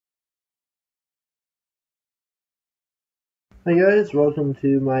Hi guys, welcome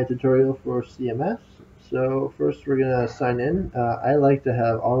to my tutorial for CMS. So first we're going to sign in. I like to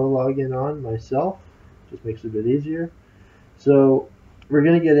have auto login on myself, just makes it a bit easier. So we're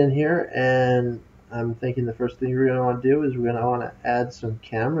going to get in here, and I'm thinking the first thing we're going to want to do is we're going to want to add some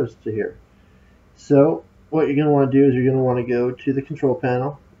cameras to here. So what you're going to want to do is you're going to want to go to the control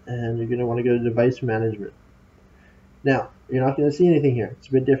panel, and you're going to want to go to device management. Now, you're not going to see anything here. It's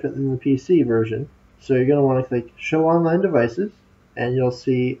a bit different than the PC version. So you're going to want to click Show Online Devices, and you'll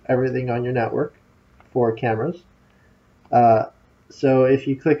see everything on your network for cameras. So if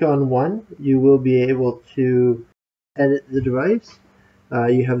you click on one, you will be able to edit the device.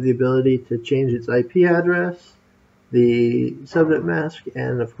 You have the ability to change its IP address, the subnet mask,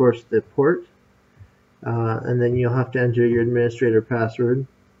 and of course the port. And then you'll have to enter your administrator password,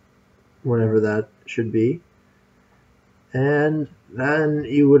 whatever that should be. And then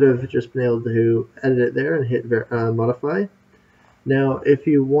you would have just been able to edit it there and hit modify. Now, if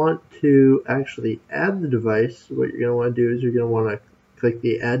you want to actually add the device, what you're going to want to do is you're going to want to click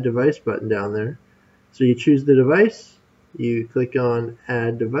the Add Device button down there. So you choose the device, you click on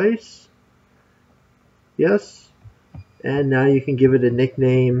Add Device, yes, and now you can give it a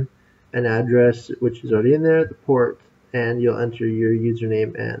nickname, an address, which is already in there, the port, and you'll enter your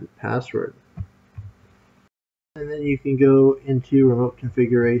username and password. And then you can go into remote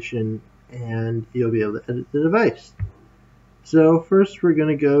configuration and you'll be able to edit the device. So first we're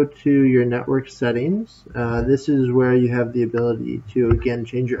going to go to your network settings. This is where you have the ability to again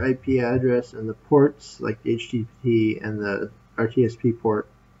change your IP address and the ports like the HTTP and the RTSP port,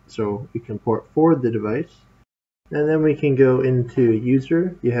 so you can port forward the device. And then we can go into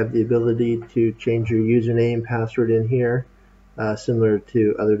user. You have the ability to change your username, password in here, similar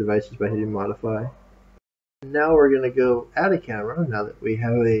to other devices by hitting modify. Now we're going to go add a camera now that we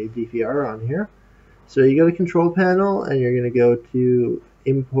have a DVR on here. So you go to control panel and you're going to go to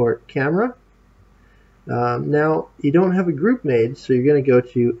import camera. Now you don't have a group made, so you're going to go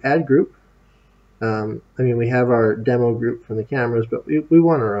to add group. We have our demo group from the cameras, but we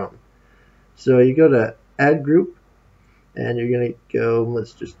want our own. So you go to add group and you're going to go,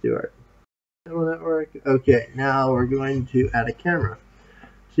 let's just do our network. Okay, now we're going to add a camera.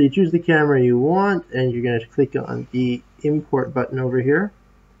 So you choose the camera you want and you're going to click on the import button over here.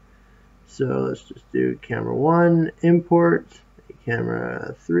 So let's just do camera 1, import,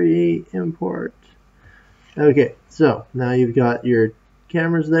 camera 3, import. Okay, so now you've got your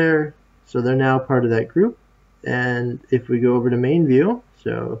cameras there, so they're now part of that group. And if we go over to main view,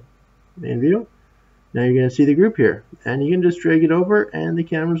 so main view, now you're going to see the group here. And you can just drag it over and the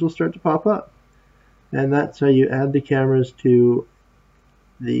cameras will start to pop up. And that's how you add the cameras to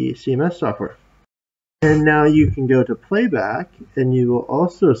the CMS software. And now you can go to playback and you will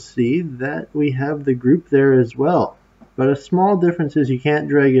also see that we have the group there as well. But a small difference is you can't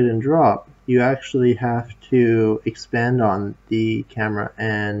drag it and drop. You actually have to expand on the camera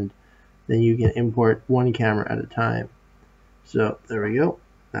and then you can import one camera at a time. So there we go.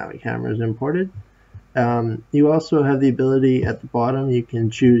 Now the camera is imported. You also have the ability at the bottom, you can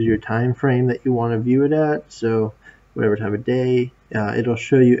choose your time frame that you want to view it at. So whatever time of day. It'll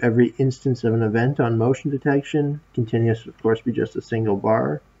show you every instance of an event on motion detection. Continuous, of course, be just a single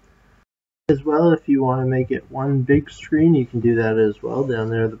bar. As well, if you want to make it one big screen, you can do that as well down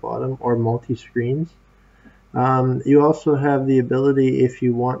there at the bottom, or multi-screens. You also have the ability, if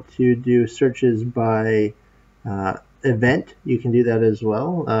you want to do searches by event, you can do that as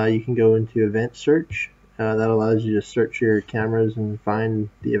well. You can go into event search. That allows you to search your cameras and find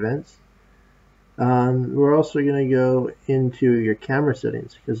the events. We're also going to go into your camera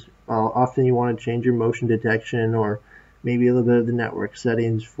settings because often you want to change your motion detection or maybe a little bit of the network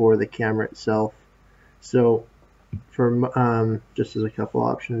settings for the camera itself. So for just as a couple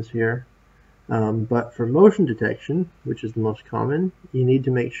options here, but for motion detection, which is the most common, you need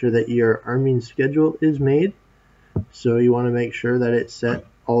to make sure that your arming schedule is made. So you want to make sure that it's set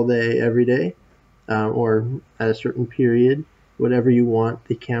all day, every day, or at a certain period. Whatever you want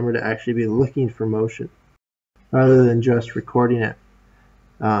the camera to actually be looking for motion rather than just recording it.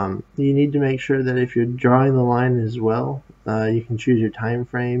 You need to make sure that if you're drawing the line as well, you can choose your time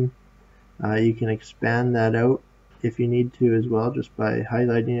frame. You can expand that out if you need to as well, just by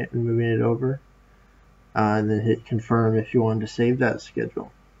highlighting it and moving it over. And then hit confirm if you want to save that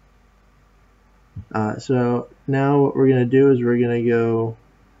schedule. So now what we're going to do is we're going to go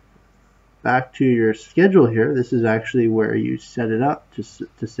back to your schedule here. This is actually where you set it up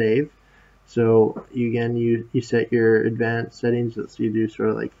to save. So you set your advanced settings. So you do sort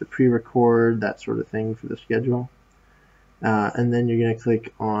of like the pre-record, that sort of thing for the schedule. And then you're going to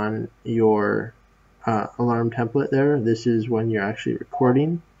click on your alarm template there. This is when you're actually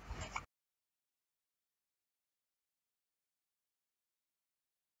recording.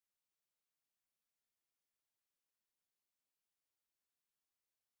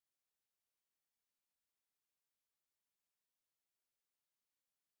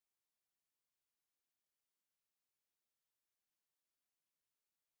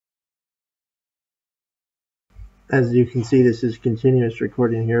 As you can see, this is continuous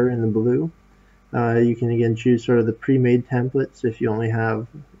recording here in the blue. You can again choose sort of the pre-made templates if you only have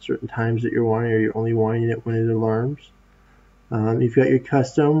certain times that you're wanting, or you're only wanting it when it alarms. You've got your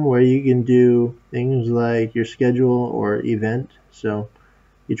custom where you can do things like your schedule or event. So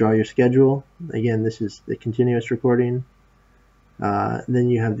you draw your schedule. Again, this is the continuous recording. Then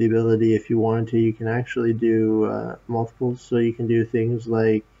you have the ability, if you wanted to, you can actually do multiples. So you can do things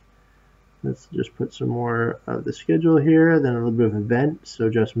like, let's just put some more of the schedule here, then a little bit of event. So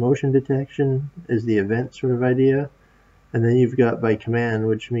just motion detection is the event sort of idea. And then you've got by command,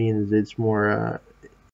 which means it's more